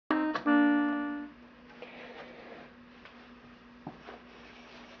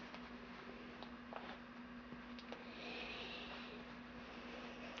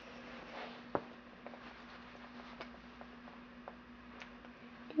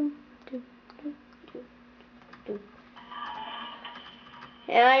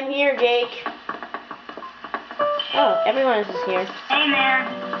And I'm here, Jake. Oh, everyone else is here. Hey, man.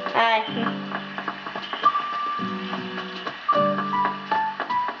 Hi.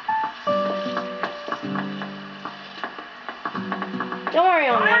 Don't worry,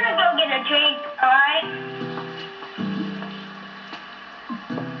 I'm Omega. gonna go get a drink, alright?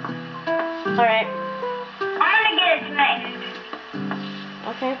 Alright. I'm gonna get a drink.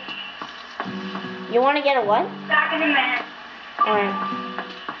 Okay. You want to get a what? Back in a minute. Alright.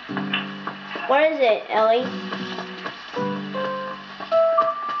 What is it, Ellie?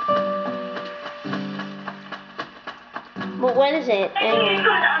 Well, what is it, anyway?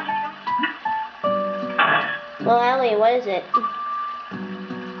 Well, Ellie, what is it?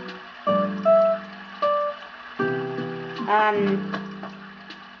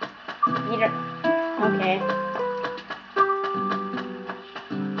 You don't... Okay.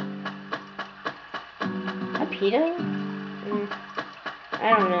 A pita? I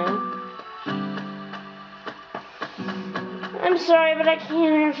don't know. I'm sorry, but I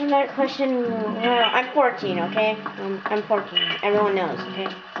can't answer that question. I'm 14, okay? I'm 14. Everyone knows, okay?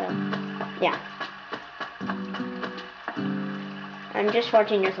 So, yeah. I'm just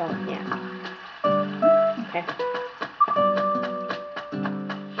 14 years old, yeah. Okay.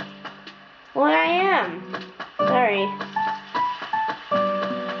 Well, I am. Sorry.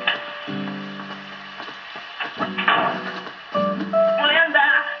 I'm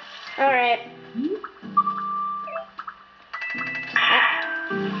back. Alright.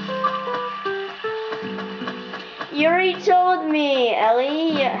 You already told me,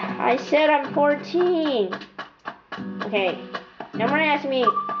 Ellie. I said I'm 14. Okay. No more asking me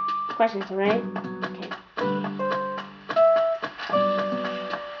questions, alright? Okay.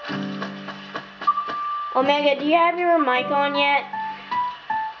 Omega, do you have your mic on yet?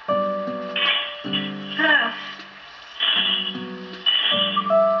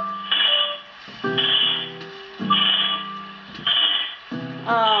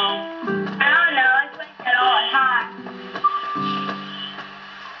 Oh. I don't know. It's like that all the time.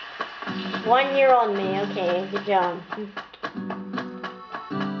 1 year on me. Okay, good job.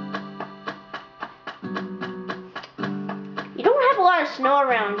 You don't have a lot of snow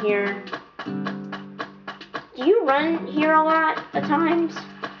around here. Do you run here a lot at times?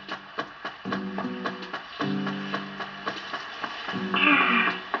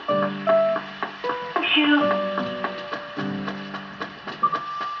 Shoot.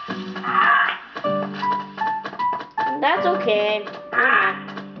 That's okay.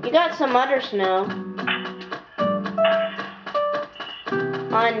 You got some other snow.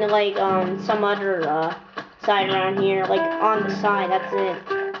 On like some other side around here, like on the side. That's it.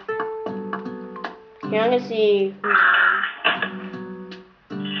 Here, I'm gonna see.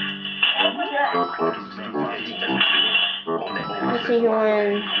 Let's see who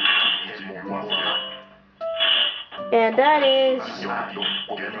won. And that is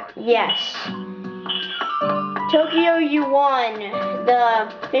yes. Tokyo, you won the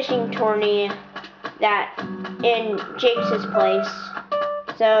fishing tourney that in Jake's place.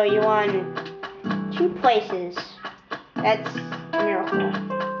 So you won 2 places. That's a miracle.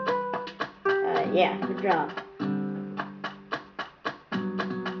 Yeah, good job.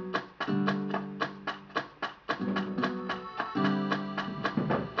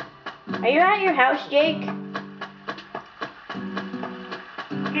 Are you at your house, Jake?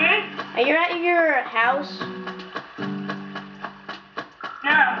 Are you at your house?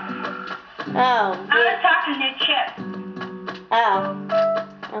 No. Oh. I was talking to Chip. Oh.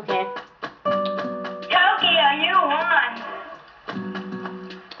 Okay. Tokyo, you won.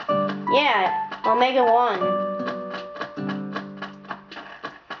 Yeah, Omega won.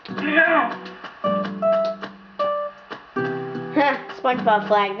 No. Huh, SpongeBob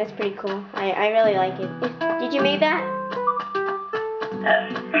flag, that's pretty cool. I really like it. Did you make that?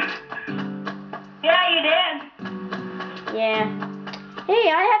 Yeah, you did. Yeah.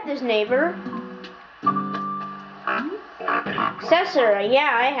 Hey, I have this neighbor. Cesar,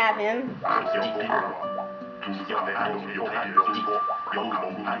 yeah, I have him.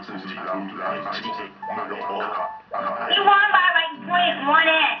 He won by like 0.1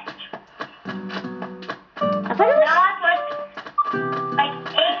 inch. I thought it was... Noah was like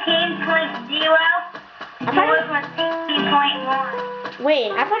 18.0. And yours was 18.1. Wait,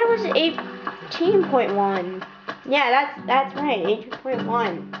 I thought it was 18.1. Yeah, that's right,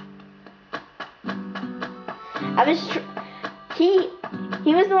 18.1.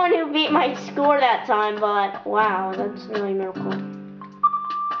 He was the one who beat my score that time, but wow, that's really a miracle.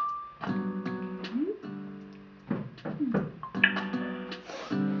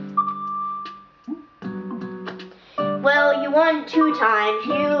 Well, you won 2 times.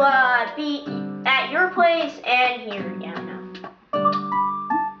 You beat at your place and here. Yeah, I know.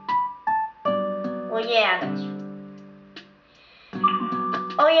 Well, yeah, that's true.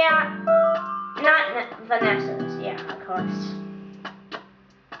 Oh yeah, not Vanessa's. Yeah, of course.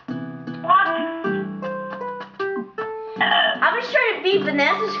 I was trying to beat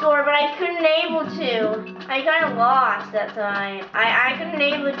Vanessa's score, but I couldn't able to. I kind of lost that time. I couldn't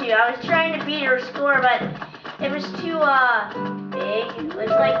able to. I was trying to beat her score, but it was too big. It was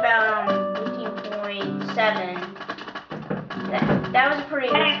like about 18.7. That was a pretty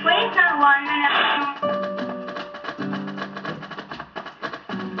good Hey, please not 1 minute.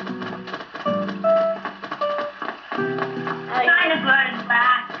 Kind of good as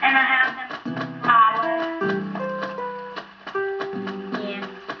that, and I have them flowers. Yeah.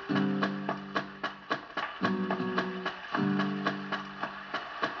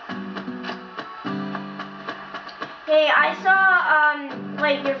 Hey, I saw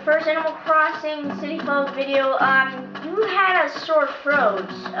like your first Animal Crossing City Folk video. You had a sore throat.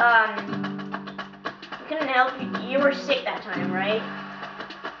 Couldn't help you. You were sick that time, right?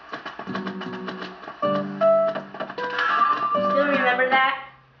 Still remember that?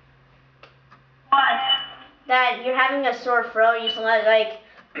 What? That you're having a sore throat. You still had like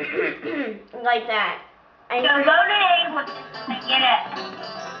like that. So go to A and get it.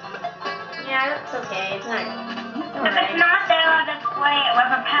 Yeah, that's okay. It's not. If it's not there, I'll display it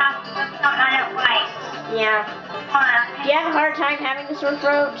with a password, something I don't like. Yeah. Do you have a hard time having a sore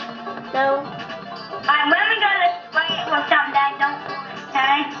throat, though? I'm going to display it with something I don't like,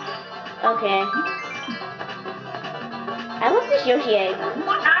 okay? Okay. I love this Yoshi egg. I'm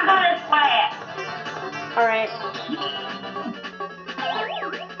going to display it. Alright.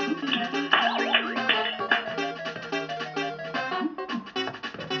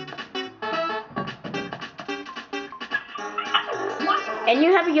 And you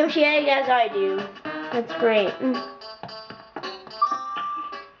have a Yoshi egg as I do. That's great.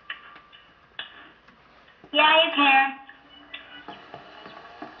 Yeah, you can.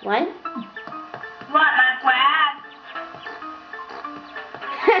 What? What, my flag?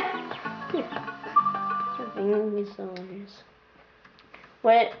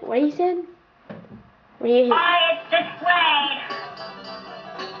 What he said? What do you? Oh, it's displayed.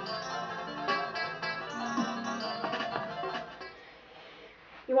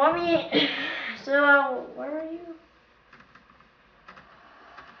 You want me? So where are you?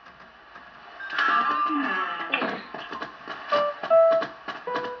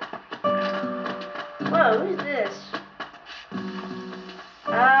 Whoa, who's this?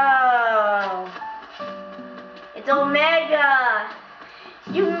 Oh, it's Omega.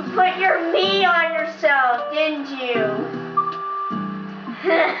 You put your me on yourself, didn't you?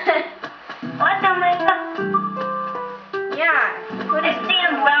 What's Omega? Yeah, you put It's the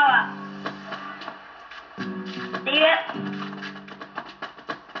umbrella. See it?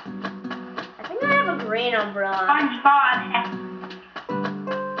 I think I have a green umbrella. SpongeBob.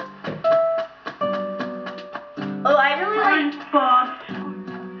 Oh, I really like. SpongeBob.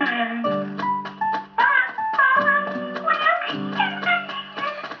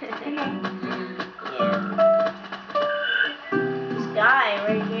 This guy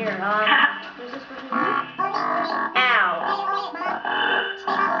right here. Who's this person? Ow.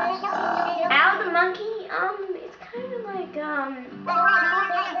 Ow the monkey. It's kind of like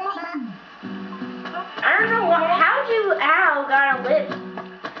I don't know how Ow got a lip.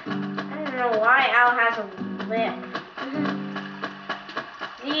 I don't know why Ow has a lip.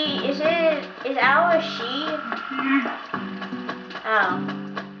 Is Ow a she? Oh.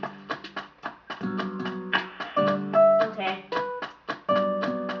 Okay.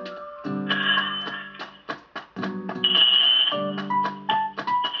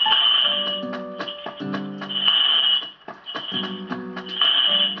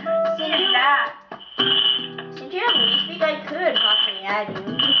 Since you have Leafspeak, I could possibly add you.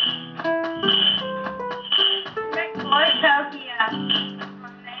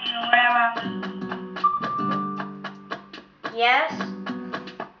 Yes?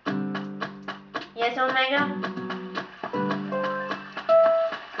 Yes, Omega?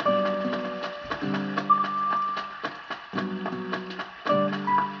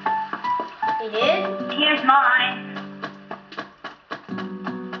 He did? Here's mine.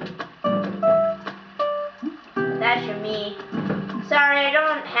 That's your me. Sorry, I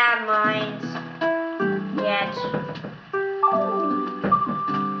don't have mines yet.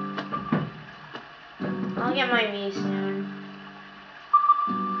 I'll get my me soon.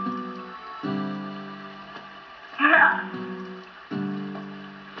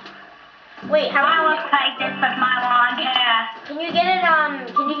 Wait, how I can look like this with my long hair. can you get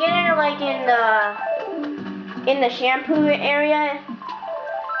it like in the shampoo area?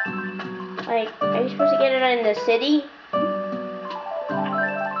 Like, are you supposed to get it in the city?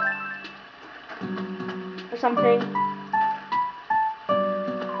 Or something?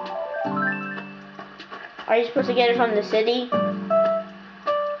 Are you supposed to get it from the city?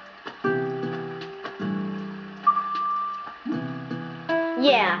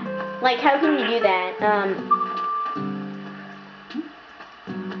 Yeah. Like, how can you do that?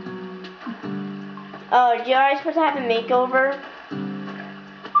 Oh, are you supposed to have a makeover?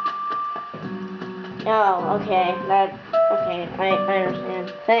 Oh, okay. Okay, I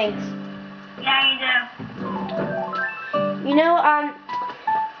understand. Thanks. Yeah, you do. You know,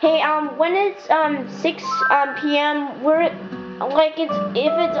 hey, when it's, 6, p.m.,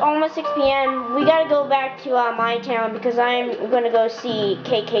 if it's almost 6 p.m., we gotta go back to, my town because I'm gonna go see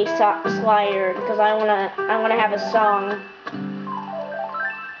KK Slider because I wanna have a song.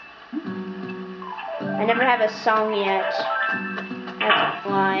 I never have a song yet. That's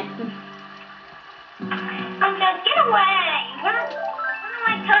why. Just get away. When do I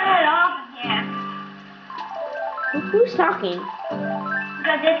turn it off again? Who's talking?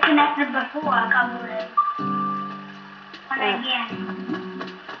 Got disconnected before a couple of days. When again.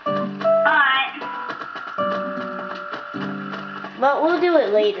 Alright. But we'll do it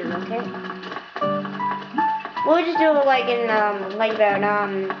later, okay? We'll just do it like in, like about,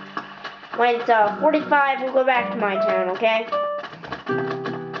 when it's, 45, we'll go back to my town, okay?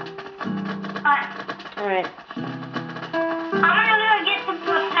 Alright. I'm gonna go get some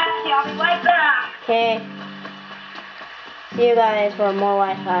more Pepsi. I'll be right back. Okay. See you guys for more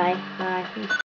Wi-Fi. Bye.